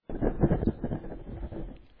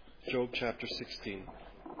Job chapter 16.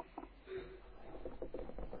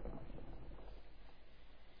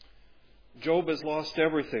 Job has lost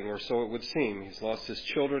everything, or so it would seem. He's lost his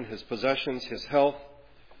children, his possessions, his health,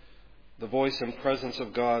 the voice and presence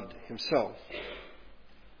of God himself.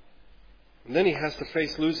 And then he has to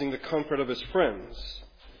face losing the comfort of his friends,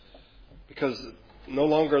 because no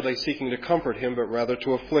longer are they seeking to comfort him, but rather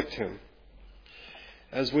to afflict him.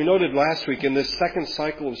 As we noted last week, in this second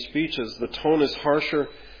cycle of speeches, the tone is harsher,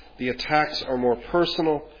 the attacks are more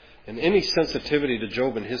personal, and any sensitivity to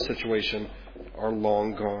Job and his situation are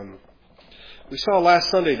long gone. We saw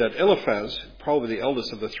last Sunday that Eliphaz, probably the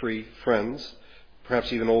eldest of the three friends,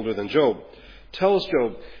 perhaps even older than Job, tells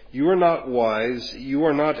Job, "You are not wise, you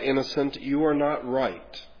are not innocent, you are not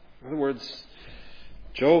right." In other words,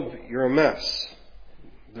 Job, you're a mess.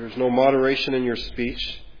 There's no moderation in your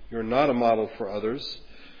speech. You're not a model for others.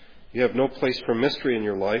 You have no place for mystery in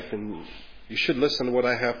your life, and you should listen to what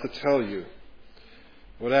I have to tell you.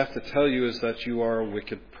 What I have to tell you is that you are a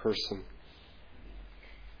wicked person.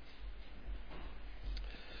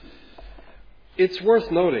 It's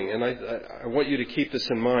worth noting, and I want you to keep this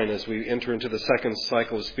in mind as we enter into the second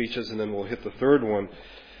cycle of speeches, and then we'll hit the third one,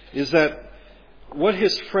 is that what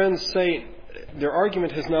his friends say, their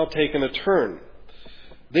argument has now taken a turn.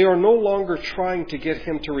 They are no longer trying to get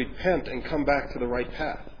him to repent and come back to the right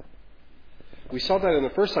path. We saw that in the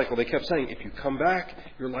first cycle. They kept saying, if you come back,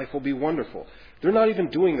 your life will be wonderful. They're not even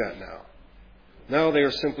doing that now. Now they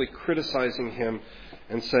are simply criticizing him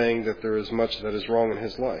and saying that there is much that is wrong in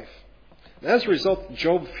his life. As a result,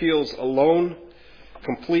 Job feels alone,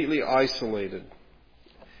 completely isolated.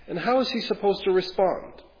 And how is he supposed to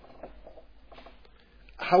respond?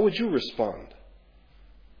 How would you respond?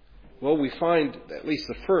 Well, we find at least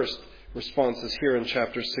the first responses here in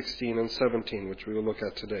chapters 16 and 17, which we will look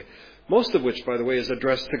at today. Most of which, by the way, is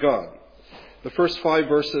addressed to God. The first 5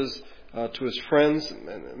 verses to his friends,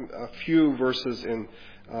 and a few verses in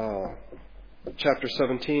chapter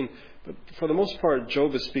 17. But for the most part,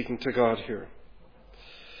 Job is speaking to God here.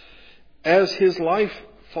 As his life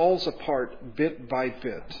falls apart bit by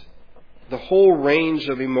bit, the whole range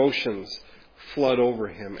of emotions flood over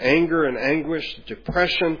him. Anger and anguish,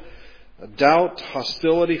 depression, doubt,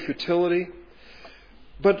 hostility, futility.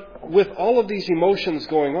 But with all of these emotions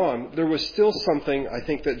going on, there was still something I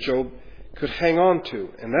think that Job could hang on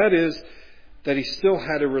to. And that is that he still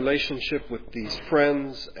had a relationship with these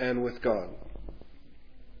friends and with God.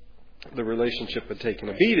 The relationship had taken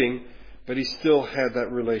a beating, but he still had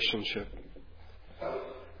that relationship.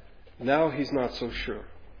 Now he's not so sure.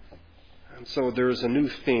 And so there is a new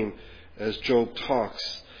theme as Job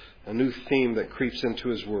talks, a new theme that creeps into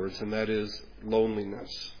his words, and that is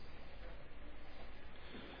loneliness.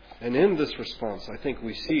 And in this response, I think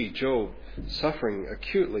we see Job suffering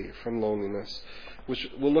acutely from loneliness, which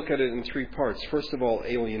we'll look at it in 3 parts. First of all,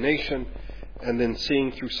 alienation, and then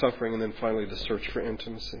seeing through suffering, and then finally the search for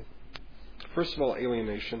intimacy. First of all,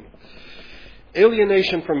 alienation.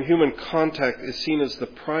 Alienation from human contact is seen as the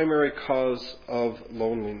primary cause of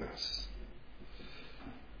loneliness.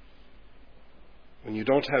 When you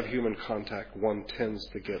don't have human contact, one tends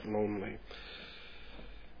to get lonely.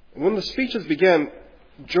 When the speeches began,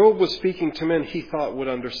 Job was speaking to men he thought would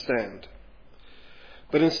understand.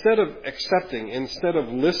 But instead of accepting, instead of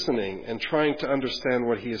listening and trying to understand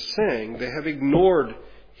what he is saying, they have ignored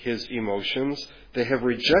his emotions. They have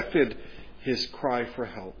rejected his cry for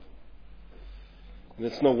help. And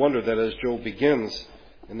it's no wonder that as Job begins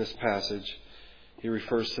in this passage, he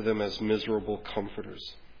refers to them as miserable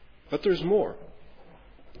comforters. But there's more.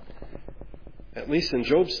 At least in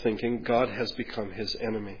Job's thinking, God has become his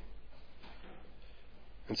enemy.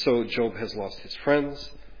 And so Job has lost his friends.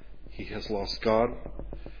 He has lost God.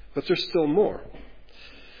 But there's still more.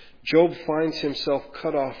 Job finds himself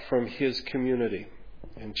cut off from his community.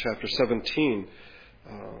 In chapter 17,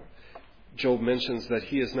 Job mentions that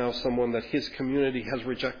he is now someone that his community has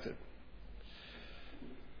rejected.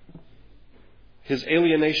 His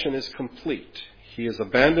alienation is complete. He is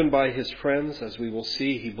abandoned by his friends. As we will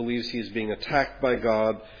see, he believes he is being attacked by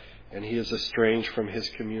God, and he is estranged from his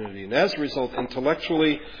community. And as a result,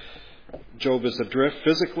 intellectually, Job is adrift.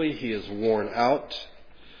 Physically, he is worn out.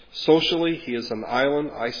 Socially, he is an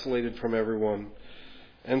island, isolated from everyone.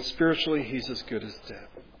 And spiritually, he's as good as dead.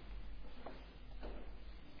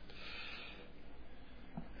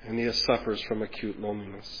 And he suffers from acute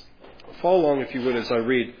loneliness. Follow along, if you would, as I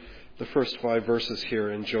read the first 5 verses here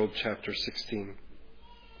in Job chapter 16.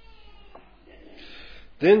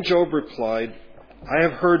 Then Job replied, "I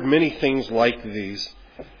have heard many things like these.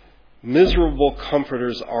 Miserable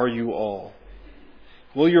comforters are you all.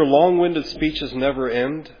 Will your long-winded speeches never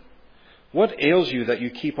end? What ails you that you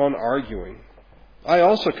keep on arguing? I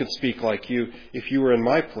also could speak like you if you were in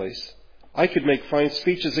my place. I could make fine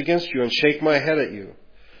speeches against you and shake my head at you.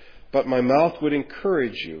 But my mouth would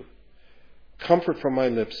encourage you. Comfort from my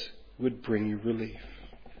lips would bring you relief.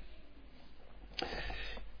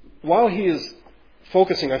 While he is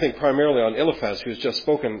focusing, I think, primarily on Eliphaz, who has just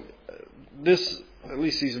spoken, at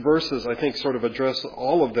least these verses, I think, sort of address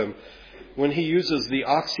all of them when he uses the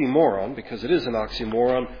oxymoron, because it is an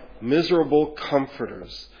oxymoron, miserable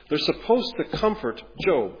comforters. They're supposed to comfort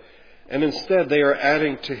Job, and instead they are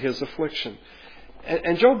adding to his affliction.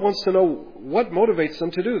 And Job wants to know what motivates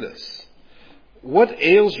them to do this. What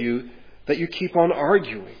ails you that you keep on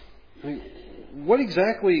arguing? I mean, what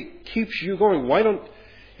exactly keeps you going? Why don't,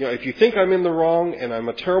 if you think I'm in the wrong and I'm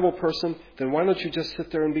a terrible person, then why don't you just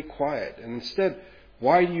sit there and be quiet? And instead,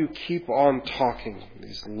 why do you keep on talking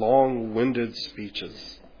these long-winded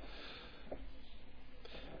speeches?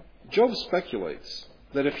 Job speculates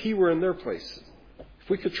that if he were in their places, if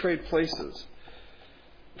we could trade places,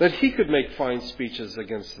 that he could make fine speeches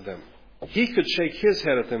against them. He could shake his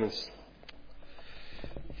head at them and say,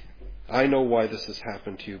 I know why this has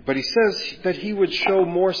happened to you. But he says that he would show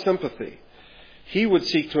more sympathy. He would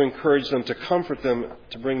seek to encourage them, to comfort them,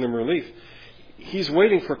 to bring them relief. He's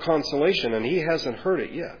waiting for consolation, and he hasn't heard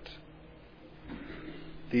it yet.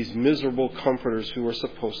 These miserable comforters who are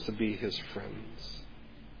supposed to be his friends.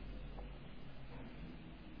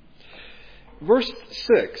 Verse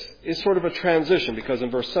 6 is sort of a transition, because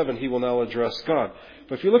in verse 7 he will now address God.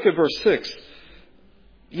 But if you look at verse 6,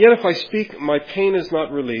 yet if I speak, my pain is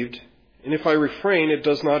not relieved, and if I refrain, it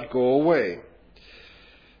does not go away.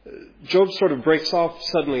 Job sort of breaks off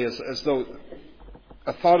suddenly as though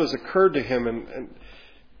a thought has occurred to him, and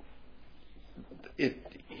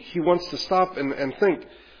he wants to stop and think.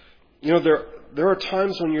 There are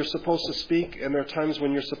times when you're supposed to speak, and there are times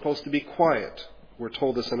when you're supposed to be quiet. We're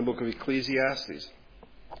told this in the book of Ecclesiastes.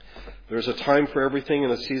 There's a time for everything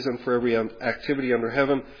and a season for every activity under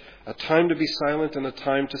heaven, a time to be silent and a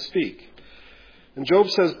time to speak. And Job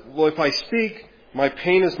says, well, if I speak, my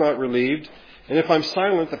pain is not relieved, and if I'm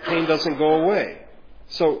silent, the pain doesn't go away.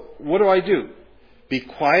 So what do I do? Be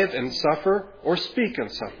quiet and suffer, or speak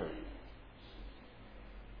and suffer?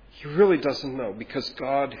 He really doesn't know, because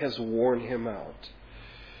God has worn him out.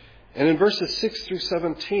 And in verses 6 through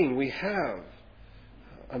 17, we have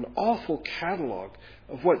an awful catalog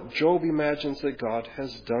of what Job imagines that God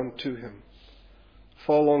has done to him.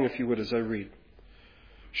 Follow along, if you would, as I read.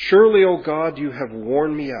 Surely, O God, you have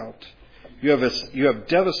worn me out. You have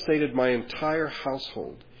devastated my entire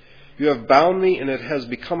household. You have bound me, and it has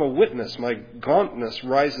become a witness. My gauntness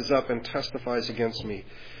rises up and testifies against me.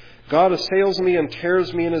 God assails me and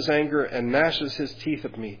tears me in his anger and gnashes his teeth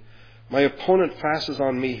at me. My opponent fastens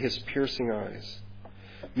on me his piercing eyes.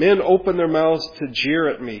 Men open their mouths to jeer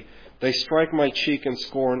at me. They strike my cheek in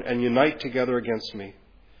scorn and unite together against me.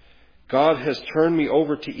 God has turned me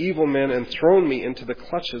over to evil men and thrown me into the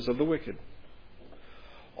clutches of the wicked.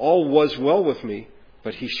 All was well with me,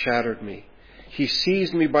 but he shattered me. He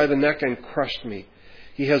seized me by the neck and crushed me.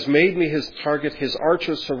 He has made me his target. His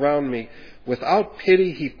archers surround me. Without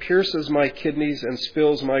pity, he pierces my kidneys and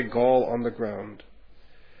spills my gall on the ground.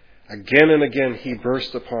 Again and again, he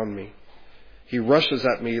bursts upon me. He rushes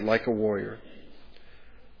at me like a warrior.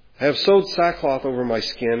 I have sewed sackcloth over my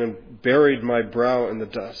skin and buried my brow in the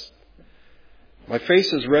dust. My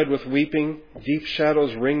face is red with weeping. Deep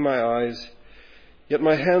shadows ring my eyes. Yet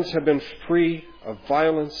my hands have been free of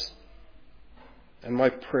violence, and my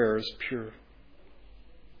prayer is pure.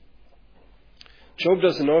 Job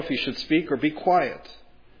doesn't know if he should speak or be quiet.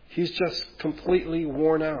 He's just completely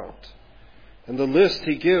worn out. And the list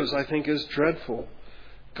he gives, I think, is dreadful.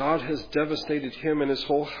 God has devastated him and his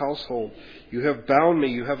whole household. You have bound me,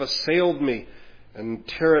 you have assailed me, and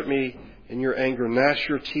tear at me in your anger. Gnash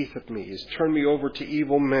your teeth at me. He's turned me over to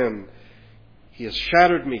evil men. He has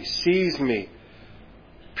shattered me, seized me,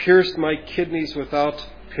 pierced my kidneys without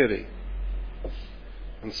pity,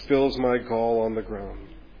 and spills my gall on the ground.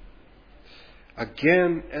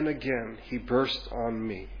 Again and again he bursts on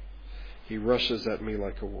me. He rushes at me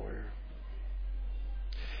like a warrior.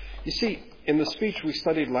 You see, in the speech we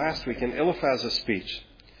studied last week, in Eliphaz's speech,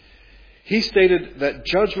 he stated that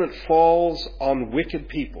judgment falls on wicked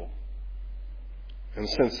people. And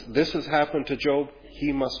since this has happened to Job,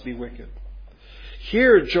 he must be wicked.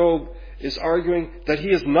 Here, Job is arguing that he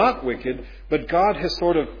is not wicked, but God has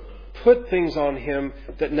sort of put things on him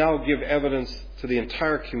that now give evidence to the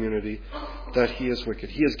entire community that he is wicked.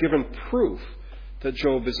 He has given proof that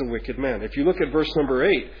Job is a wicked man. If you look at verse number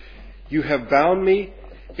 8, you have bound me.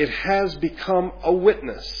 It has become a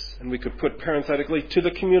witness, and we could put parenthetically, to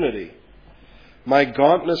the community. My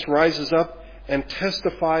gauntness rises up and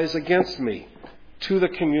testifies against me to the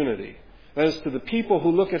community. That is, to the people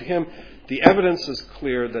who look at him, the evidence is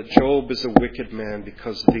clear that Job is a wicked man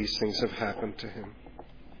because these things have happened to him.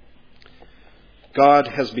 God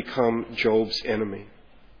has become Job's enemy.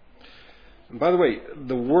 And by the way,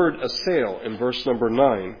 the word assail in verse number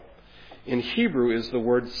 9 in Hebrew is the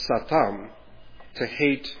word satam, to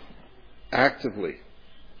hate actively.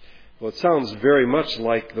 Well, it sounds very much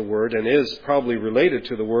like the word and is probably related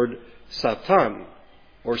to the word Satan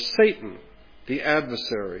or Satan, the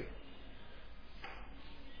adversary.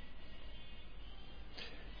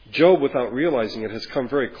 Job, without realizing it, has come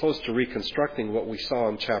very close to reconstructing what we saw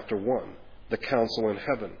in chapter 1, the council in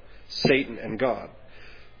heaven, Satan and God.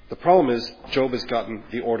 The problem is Job has gotten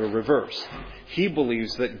the order reversed. He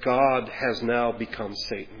believes that God has now become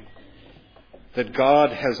Satan, that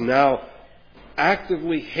God has now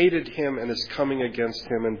actively hated him and is coming against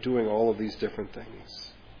him and doing all of these different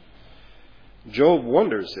things. Job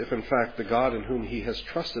wonders if, in fact, the God in whom he has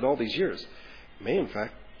trusted all these years may, in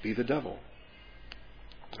fact, be the devil.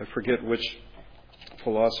 I forget which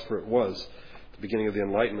philosopher it was at the beginning of the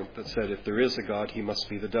Enlightenment that said, if there is a God, he must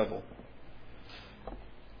be the devil.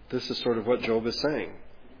 This is sort of what Job is saying.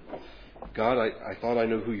 God, I thought I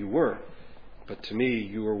knew who you were, but to me,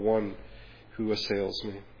 you are one who assails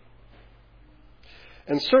me.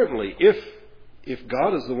 And certainly, if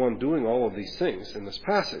God is the one doing all of these things in this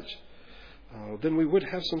passage, then we would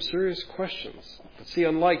have some serious questions. But see,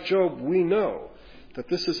 unlike Job, we know that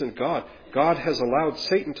this isn't God. God has allowed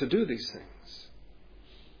Satan to do these things.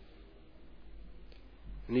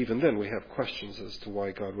 And even then, we have questions as to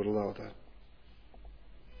why God would allow that.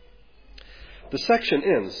 The section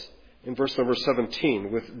ends in verse number 17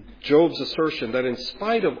 with Job's assertion that in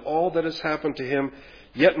spite of all that has happened to him,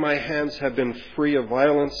 yet my hands have been free of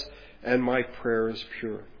violence and my prayer is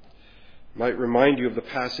pure. Might remind you of the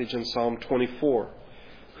passage in Psalm 24.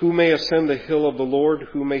 Who may ascend the hill of the Lord?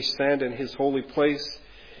 Who may stand in his holy place?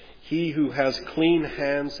 He who has clean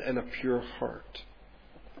hands and a pure heart.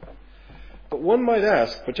 But one might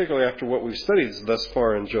ask, particularly after what we've studied thus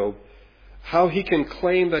far in Job, how he can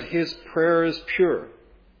claim that his prayer is pure.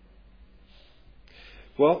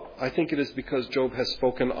 Well, I think it is because Job has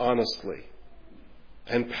spoken honestly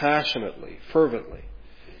and passionately, fervently.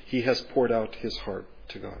 He has poured out his heart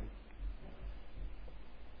to God.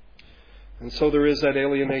 And so there is that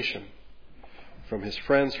alienation from his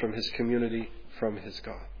friends, from his community, from his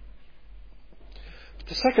God. But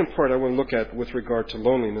the second part I want to look at with regard to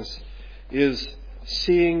loneliness is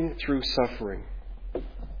seeing through suffering.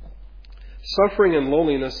 Suffering and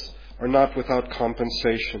loneliness are not without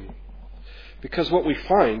compensation. Because what we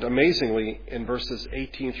find, amazingly, in verses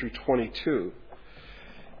 18 through 22,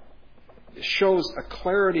 shows a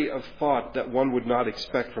clarity of thought that one would not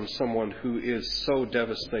expect from someone who is so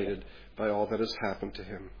devastated by all that has happened to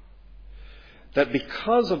him. That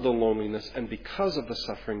because of the loneliness and because of the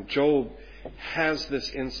suffering, Job has this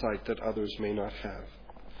insight that others may not have.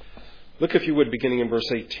 Look, if you would, beginning in verse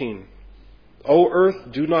 18. O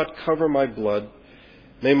earth, do not cover my blood.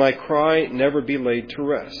 May my cry never be laid to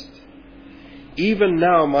rest. Even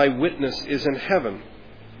now my witness is in heaven.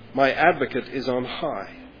 My advocate is on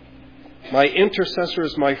high. My intercessor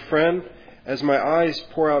is my friend. As my eyes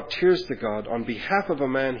pour out tears to God, on behalf of a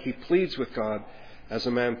man, he pleads with God as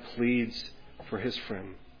a man pleads for his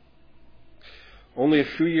friend. Only a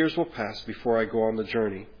few years will pass before I go on the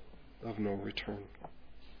journey of no return.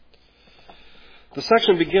 The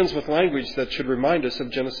section begins with language that should remind us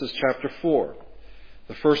of Genesis chapter 4,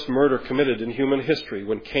 the first murder committed in human history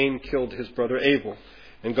when Cain killed his brother Abel.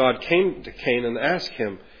 And God came to Cain and asked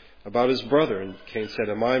him about his brother. And Cain said,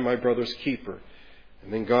 am I my brother's keeper?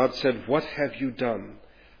 And then God said, what have you done?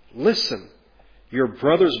 Listen, your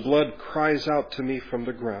brother's blood cries out to me from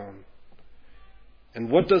the ground. And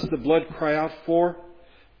what does the blood cry out for?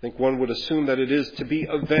 I think one would assume that it is to be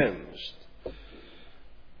avenged.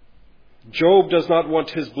 Job does not want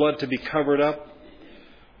his blood to be covered up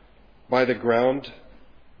by the ground.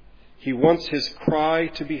 He wants his cry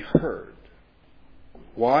to be heard.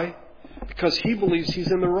 Why? Because he believes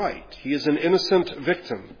he's in the right. He is an innocent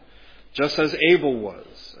victim, just as Abel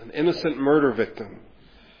was, an innocent murder victim.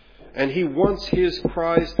 And he wants his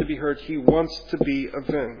cries to be heard. He wants to be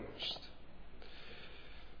avenged.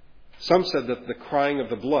 Some said that the crying of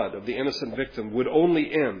the blood of the innocent victim would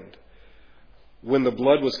only end when the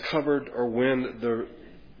blood was covered or when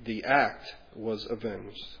the act was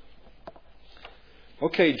avenged.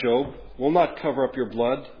 Okay, Job, we'll not cover up your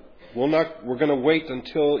blood. We're going to wait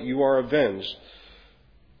until you are avenged.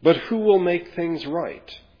 But who will make things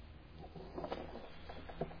right?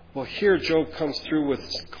 Well, here Job comes through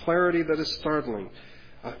with clarity that is startling.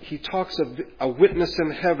 He talks of a witness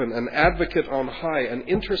in heaven, an advocate on high, an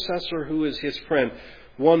intercessor who is his friend,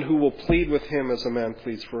 one who will plead with him as a man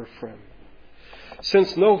pleads for a friend.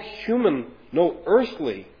 Since no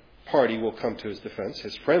earthly party will come to his defense,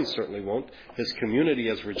 his friends certainly won't, his community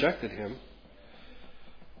has rejected him,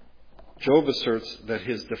 Job asserts that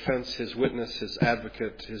his defense, his witness, his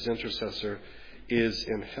advocate, his intercessor is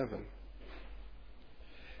in heaven.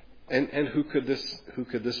 And who could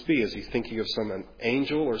this be? Is he thinking of some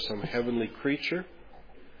angel or some heavenly creature?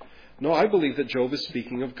 No, I believe that Job is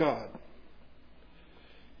speaking of God.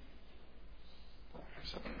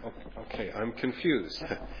 Okay, I'm confused.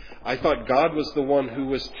 I thought God was the one who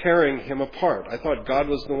was tearing him apart. I thought God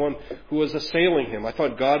was the one who was assailing him. I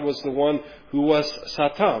thought God was the one who was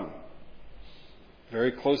Satan.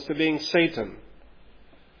 Very close to being Satan.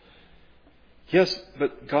 Yes,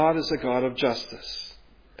 but God is a God of justice.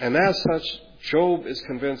 And as such, Job is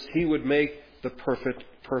convinced he would make the perfect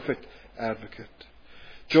advocate.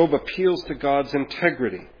 Job appeals to God's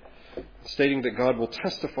integrity, stating that God will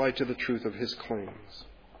testify to the truth of his claims.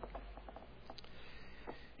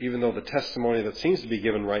 Even though the testimony that seems to be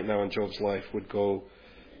given right now in Job's life would go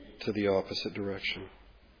to the opposite direction.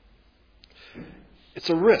 It's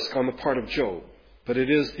a risk on the part of Job, but it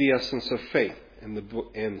is the essence of faith.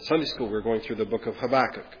 In Sunday school, we're going through the book of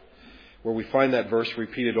Habakkuk, where we find that verse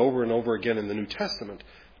repeated over and over again in the New Testament,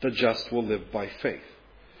 the just will live by faith.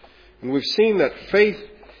 And we've seen that faith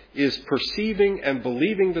is perceiving and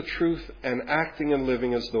believing the truth and acting and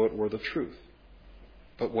living as though it were the truth.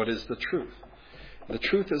 But what is the truth? The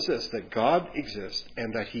truth is this, that God exists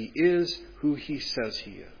and that he is who he says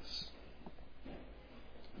he is.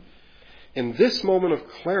 In this moment of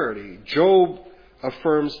clarity, Job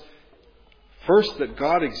affirms first that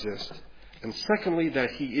God exists, and secondly,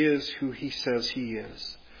 that he is who he says he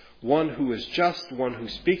is. One who is just, one who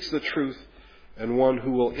speaks the truth, and one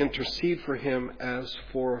who will intercede for him as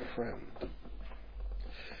for a friend.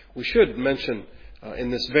 We should mention in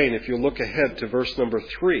this vein, if you look ahead to verse number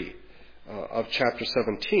 3 of chapter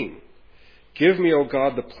 17, give me, O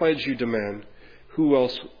God, the pledge you demand. Who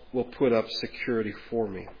else will put up security for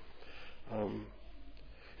me?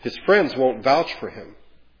 His friends won't vouch for him.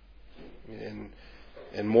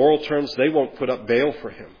 In moral terms, they won't put up bail for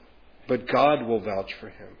him. But God will vouch for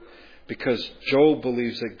him. Because Job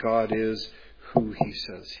believes that God is who he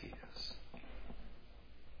says he is.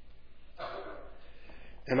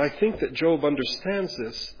 And I think that Job understands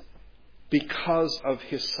this because of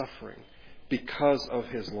his suffering, because of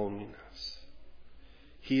his loneliness.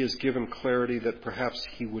 He is given clarity that perhaps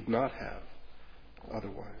he would not have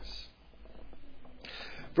otherwise.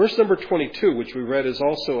 Verse number 22, which we read, is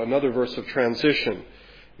also another verse of transition,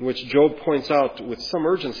 in which Job points out with some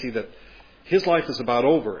urgency that his life is about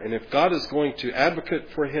over. And if God is going to advocate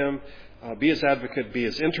for him, be his advocate, be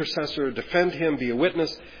his intercessor, defend him, be a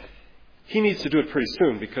witness, he needs to do it pretty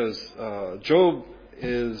soon, because Job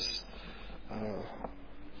is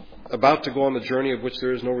about to go on the journey of which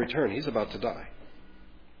there is no return. He's about to die.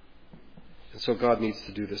 And so God needs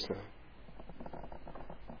to do this now.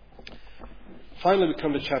 Finally, we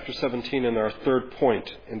come to chapter 17 and our third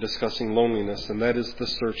point in discussing loneliness, and that is the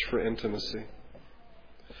search for intimacy.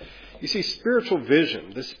 You see, spiritual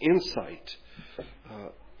vision, this insight,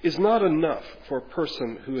 is not enough for a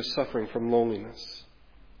person who is suffering from loneliness.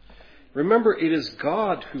 Remember, it is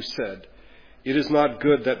God who said, "It is not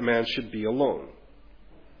good that man should be alone."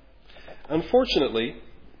 Unfortunately,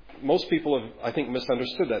 most people have, I think,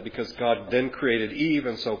 misunderstood that, because God then created Eve,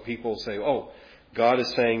 and so people say, oh, God is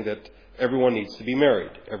saying that everyone needs to be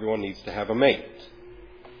married. Everyone needs to have a mate.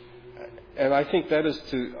 And I think that is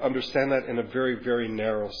to understand that in a very, very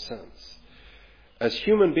narrow sense. As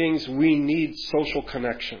human beings, we need social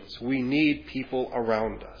connections. We need people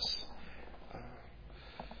around us.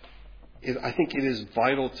 I think it is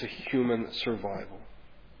vital to human survival.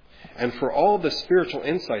 And for all the spiritual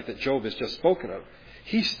insight that Job has just spoken of,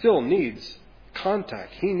 he still needs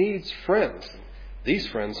contact. He needs friends. These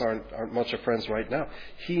friends aren't much of friends right now.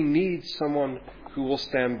 He needs someone who will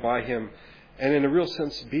stand by him and, in a real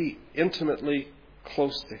sense, be intimately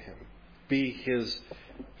close to him. Be his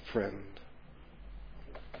friend.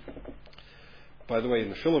 By the way, in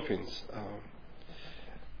the Philippines,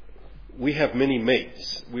 we have many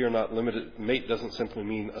mates. We are not limited. Mate doesn't simply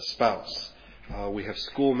mean a spouse. We have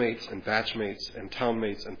schoolmates and batchmates and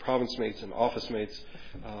townmates and province mates and office mates.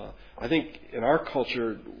 I think in our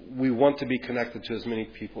culture, we want to be connected to as many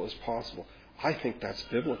people as possible. I think that's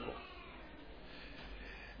biblical.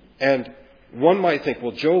 And one might think,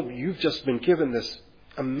 well, Job, you've just been given this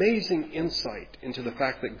amazing insight into the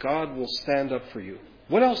fact that God will stand up for you.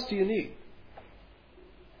 What else do you need?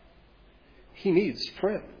 He needs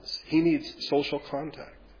friends. He needs social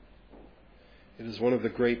contact. It is one of the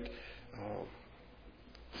great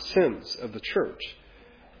sins of the church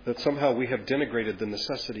that somehow we have denigrated the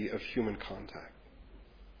necessity of human contact.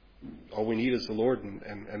 All we need is the Lord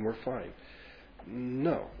and we're fine.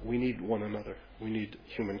 No, we need one another. We need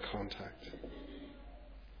human contact.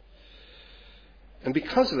 And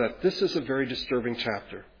because of that, this is a very disturbing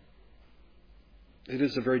chapter. It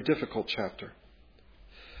is a very difficult chapter.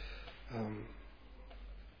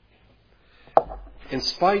 In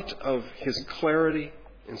spite of his clarity,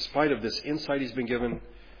 in spite of this insight he's been given,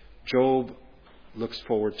 Job looks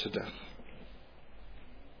forward to death.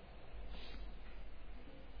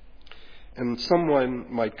 And someone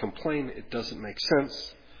might complain it doesn't make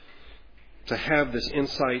sense to have this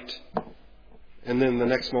insight and then the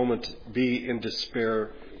next moment be in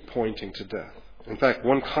despair pointing to death. In fact,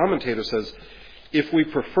 one commentator says, if we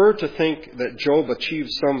prefer to think that Job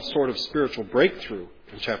achieved some sort of spiritual breakthrough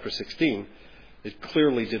in chapter 16, it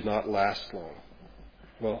clearly did not last long.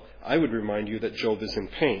 Well, I would remind you that Job is in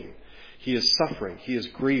pain. He is suffering. He is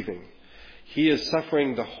grieving. He is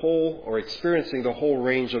suffering the whole or experiencing the whole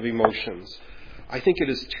range of emotions. I think it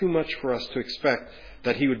is too much for us to expect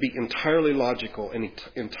that he would be entirely logical and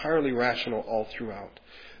entirely rational all throughout.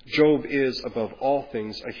 Job is, above all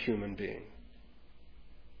things, a human being.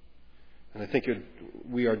 And I think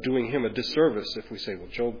we are doing him a disservice if we say, well,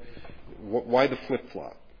 Job, why the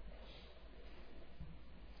flip-flop?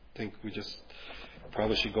 I think we just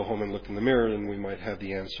probably should go home and look in the mirror and we might have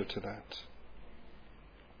the answer to that.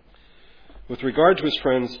 With regard to his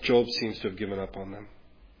friends, Job seems to have given up on them.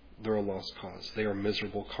 They're a lost cause. They are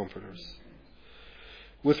miserable comforters.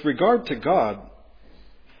 With regard to God,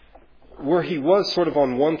 where he was sort of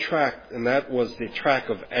on one track, and that was the track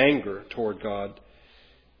of anger toward God,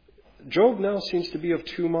 Job now seems to be of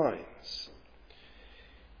two minds.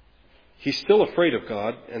 He's still afraid of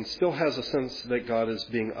God and still has a sense that God is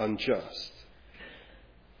being unjust.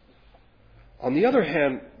 On the other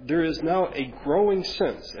hand, there is now a growing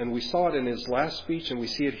sense, and we saw it in his last speech and we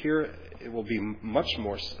see it here. It will be much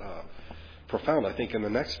more profound, I think, in the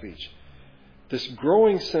next speech. This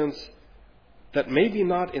growing sense that maybe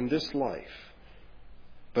not in this life,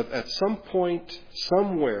 but at some point,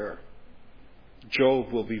 somewhere,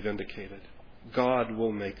 Job will be vindicated. God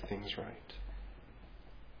will make things right.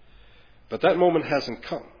 But that moment hasn't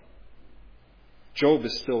come. Job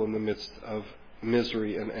is still in the midst of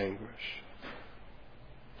misery and anguish.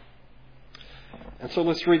 And so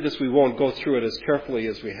let's read this. We won't go through it as carefully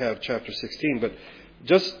as we have chapter 16, but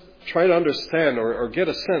just try to understand or get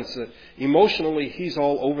a sense that emotionally he's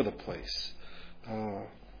all over the place.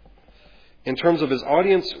 In terms of his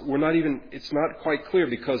audience, it's not quite clear,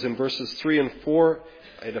 because in verses 3 and 4,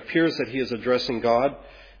 it appears that he is addressing God.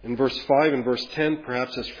 In verse 5 and verse 10,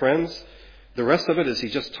 perhaps his friends. The rest of it, is he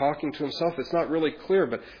just talking to himself? It's not really clear,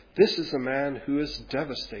 but this is a man who is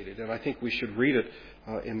devastated, and I think we should read it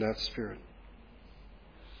in that spirit.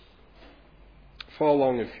 Follow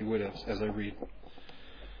along, if you would, as I read.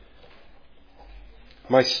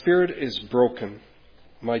 My spirit is broken.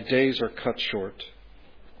 My days are cut short.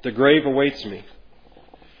 The grave awaits me.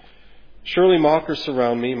 Surely mockers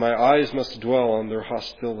surround me. My eyes must dwell on their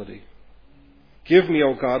hostility. Give me,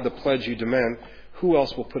 O God, the pledge you demand. Who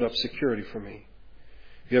else will put up security for me?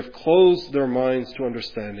 You have closed their minds to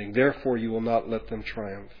understanding. Therefore you will not let them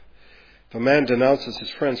triumph. If a man denounces his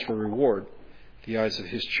friends for reward, the eyes of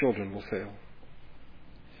his children will fail.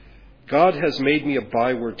 God has made me a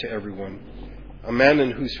byword to everyone, a man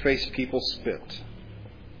in whose face people spit.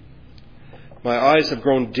 My eyes have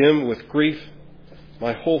grown dim with grief.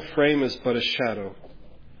 My whole frame is but a shadow.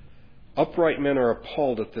 Upright men are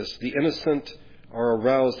appalled at this. The innocent are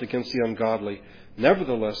aroused against the ungodly.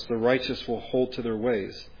 Nevertheless, the righteous will hold to their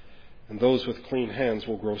ways, and those with clean hands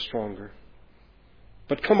will grow stronger.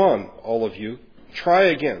 But come on, all of you, try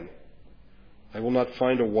again. I will not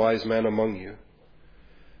find a wise man among you.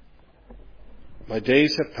 My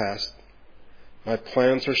days have passed. My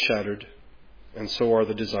plans are shattered, and so are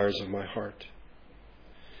the desires of my heart.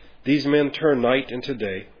 These men turn night into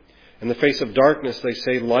day. In the face of darkness, they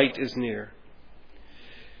say, light is near.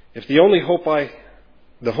 If the only home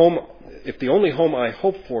I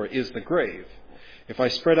hope for is the grave, if I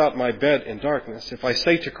spread out my bed in darkness, if I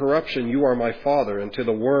say to corruption, you are my father, and to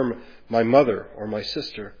the worm, my mother or my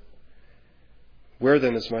sister, where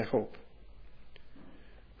then is my hope?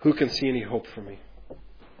 Who can see any hope for me?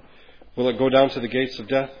 Will it go down to the gates of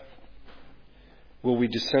death? Will we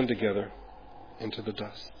descend together into the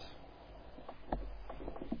dust?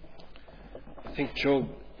 I think Job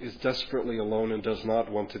is desperately alone and does not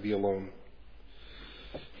want to be alone.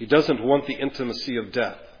 He doesn't want the intimacy of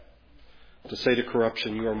death, to say to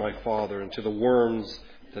corruption, you are my father, and to the worms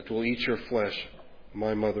that will eat your flesh,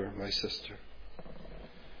 my mother, my sister.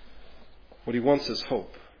 What he wants is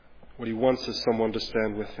hope. What he wants is someone to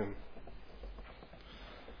stand with him,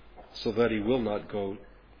 so that he will not go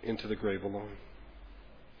into the grave alone.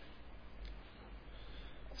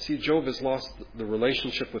 See, Job has lost the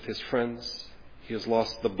relationship with his friends. He has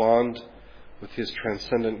lost the bond with his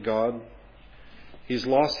transcendent God. He's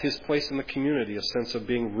lost his place in the community, a sense of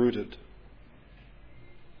being rooted.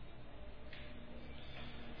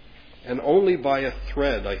 And only by a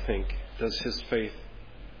thread, I think, does his faith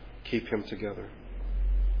keep him together.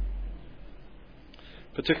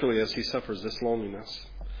 Particularly as he suffers this loneliness.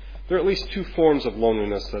 There are at least two forms of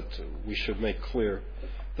loneliness that we should make clear.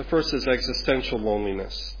 The first is existential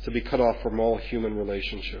loneliness, to be cut off from all human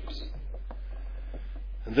relationships.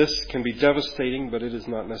 And this can be devastating, but it is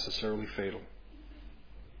not necessarily fatal.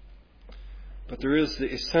 But there is the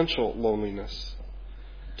essential loneliness,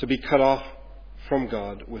 to be cut off from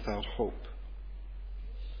God without hope.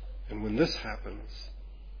 And when this happens,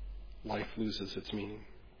 life loses its meaning.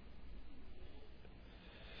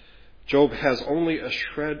 Job has only a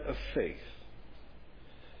shred of faith,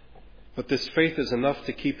 but this faith is enough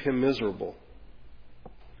to keep him miserable.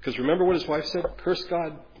 Because remember what his wife said? Curse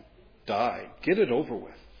God, die, get it over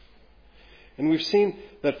with. And we've seen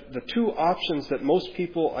that the two options that most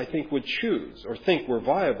people, I think, would choose or think were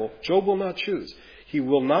viable, Job will not choose. He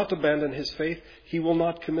will not abandon his faith. He will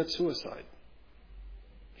not commit suicide.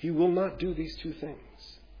 He will not do these two things.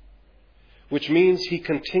 Which means he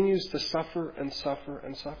continues to suffer and suffer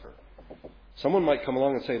and suffer. Someone might come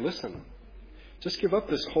along and say, listen, just give up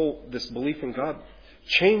this belief in God.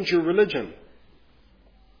 Change your religion.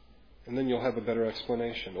 And then you'll have a better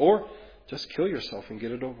explanation. Or just kill yourself and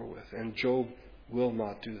get it over with. And Job will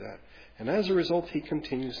not do that. And as a result, he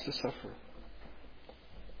continues to suffer.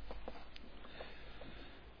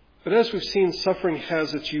 But as we've seen, suffering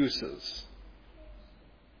has its uses.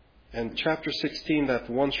 And chapter 16, that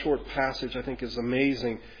one short passage, I think is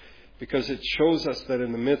amazing because it shows us that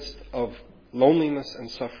in the midst of loneliness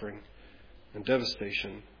and suffering and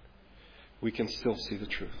devastation, we can still see the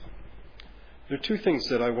truth. There are two things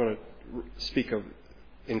that I want to speak of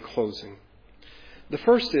in closing. The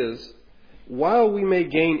first is, while we may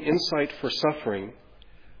gain insight for suffering,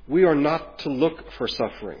 we are not to look for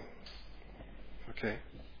suffering. Okay?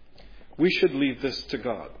 We should leave this to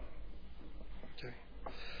God. Okay?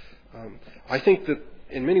 I think that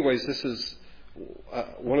in many ways this is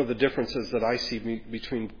one of the differences that I see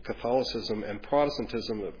between Catholicism and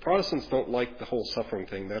Protestantism. Protestants don't like the whole suffering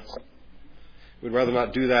thing. We'd rather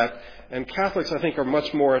not do that. And Catholics, I think, are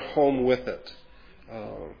much more at home with it.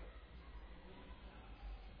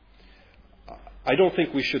 I don't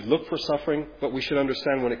think we should look for suffering, but we should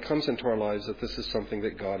understand when it comes into our lives that this is something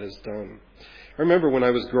that God has done. I remember when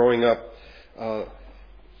I was growing up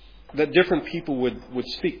that different people would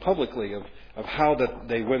speak publicly of how that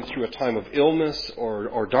they went through a time of illness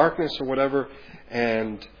or darkness or whatever,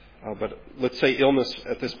 but let's say illness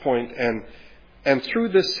at this point, and through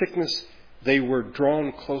this sickness they were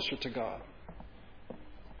drawn closer to God.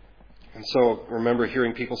 And so I remember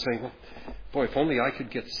hearing people saying, well, boy, if only I could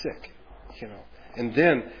get sick, and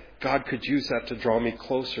then God could use that to draw me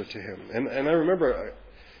closer to Him. And I remember,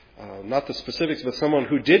 not the specifics, but someone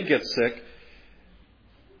who did get sick,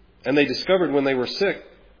 and they discovered when they were sick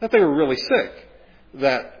that they were really sick.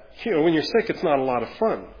 That, when you're sick, it's not a lot of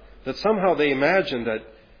fun. That somehow they imagined that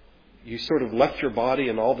you sort of left your body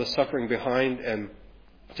and all the suffering behind and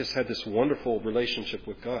just had this wonderful relationship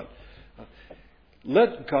with God.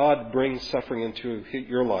 Let God bring suffering into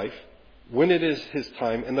your life when it is His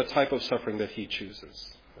time and the type of suffering that He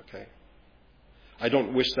chooses. Okay? I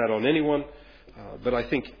don't wish that on anyone, but I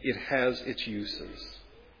think it has its uses.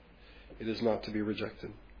 It is not to be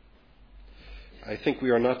rejected. I think we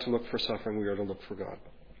are not to look for suffering, we are to look for God.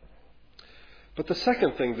 But the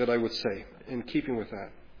second thing that I would say, in keeping with that,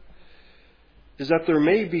 is that there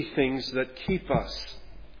may be things that keep us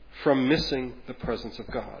from missing the presence of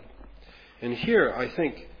God. And here, I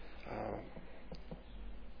think,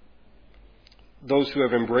 those who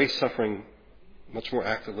have embraced suffering much more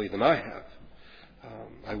actively than I have,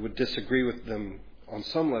 I would disagree with them on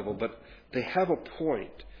some level, but they have a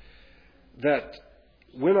point that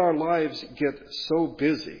when our lives get so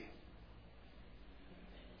busy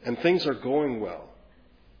and things are going well,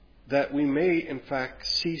 that we may, in fact,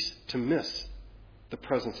 cease to miss the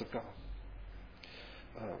presence of God.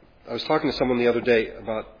 I was talking to someone the other day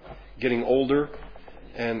about getting older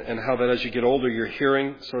and how that as you get older, your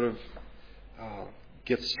hearing sort of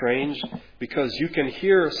gets strange, because you can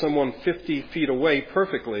hear someone 50 feet away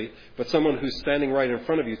perfectly, but someone who's standing right in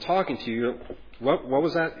front of you talking to you, what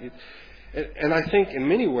was that? And I think in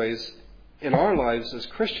many ways, in our lives as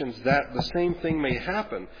Christians, that the same thing may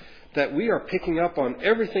happen. That we are picking up on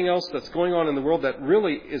everything else that's going on in the world that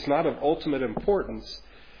really is not of ultimate importance.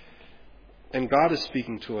 And God is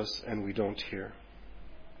speaking to us and we don't hear.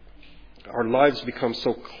 Our lives become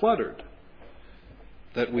so cluttered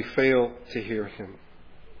that we fail to hear Him.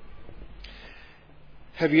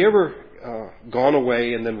 Have you ever gone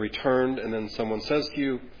away and then returned and then someone says to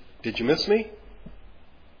you, "Did you miss me?"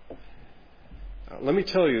 Let me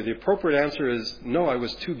tell you, the appropriate answer is, "No, I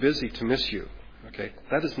was too busy to miss you." Okay?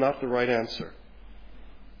 That is not the right answer.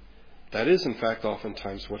 That is, in fact,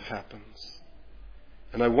 oftentimes what happens.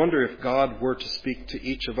 And I wonder if God were to speak to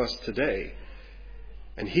each of us today,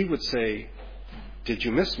 and He would say, "Did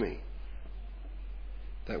you miss me?"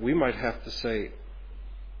 That we might have to say,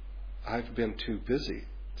 "I've been too busy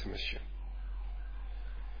to miss you."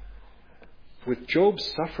 With Job's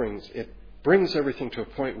sufferings, it brings everything to a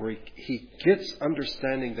point where he gets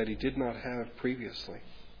understanding that he did not have previously.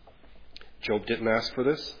 Job didn't ask for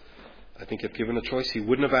this. I think if given a choice, he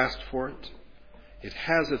wouldn't have asked for it. It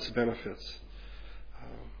has its benefits.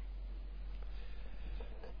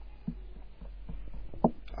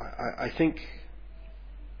 I think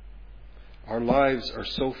our lives are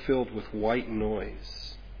so filled with white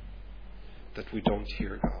noise that we don't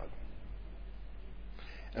hear God.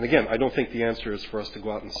 And again, I don't think the answer is for us to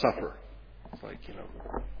go out and suffer. It's like,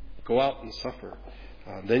 go out and suffer.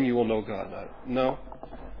 Then you will know God. No.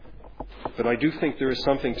 But I do think there is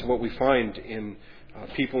something to what we find in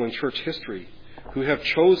people in church history who have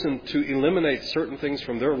chosen to eliminate certain things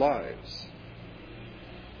from their lives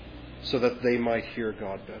so that they might hear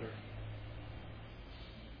God better.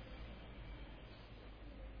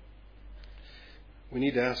 We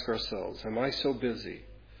need to ask ourselves, am I so busy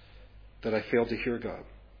that I fail to hear God?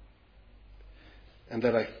 And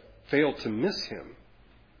that I fail to miss Him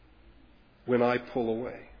when I pull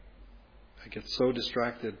away? I get so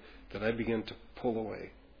distracted that I begin to pull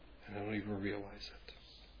away and I don't even realize it.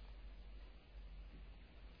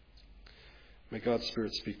 May God's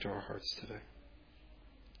Spirit speak to our hearts today.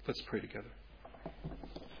 Let's pray together.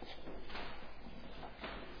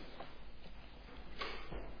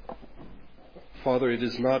 Father, it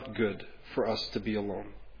is not good for us to be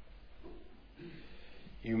alone.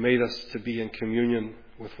 You made us to be in communion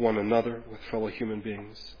with one another, with fellow human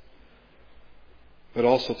beings, but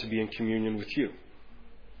also to be in communion with you.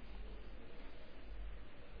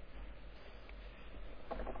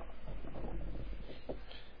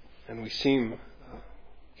 And we seem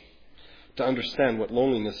to understand what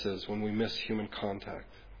loneliness is when we miss human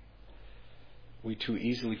contact. We too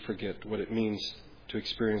easily forget what it means to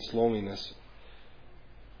experience loneliness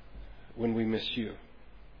when we miss you.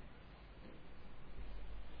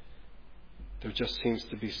 There just seems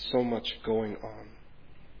to be so much going on.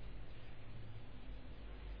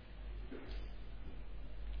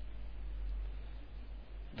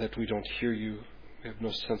 That we don't hear you. We have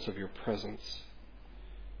no sense of your presence.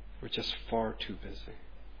 We're just far too busy.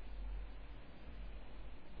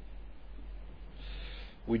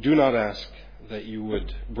 We do not ask that you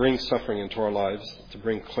would bring suffering into our lives to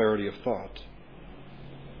bring clarity of thought.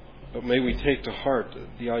 But may we take to heart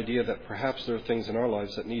the idea that perhaps there are things in our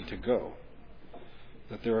lives that need to go.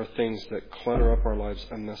 That there are things that clutter up our lives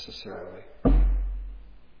unnecessarily.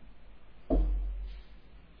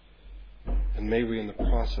 And may we in the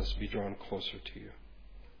process be drawn closer to you.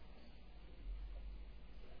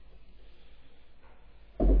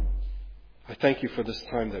 I thank you for this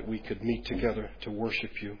time that we could meet together to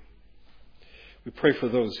worship you. We pray for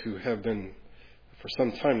those who have been for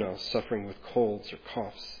some time now suffering with colds or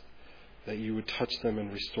coughs, that you would touch them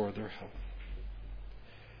and restore their health.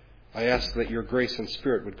 I ask that your grace and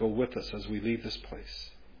Spirit would go with us as we leave this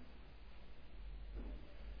place.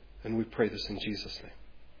 And we pray this in Jesus' name.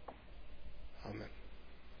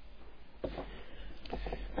 Amen.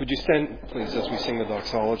 Would you stand, please, as we sing the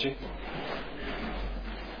doxology?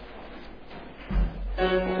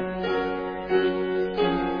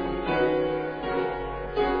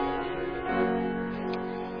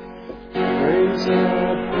 Praise God.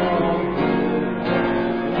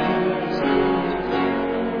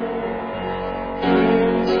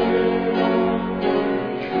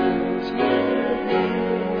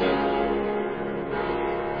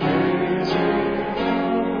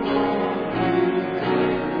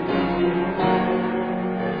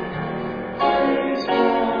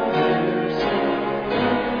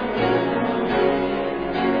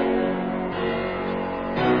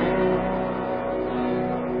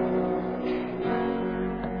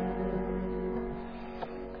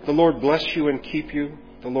 The Lord bless you and keep you.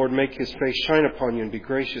 The Lord make His face shine upon you and be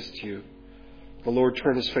gracious to you. The Lord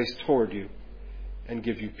turn His face toward you and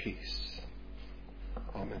give you peace.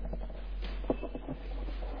 Amen.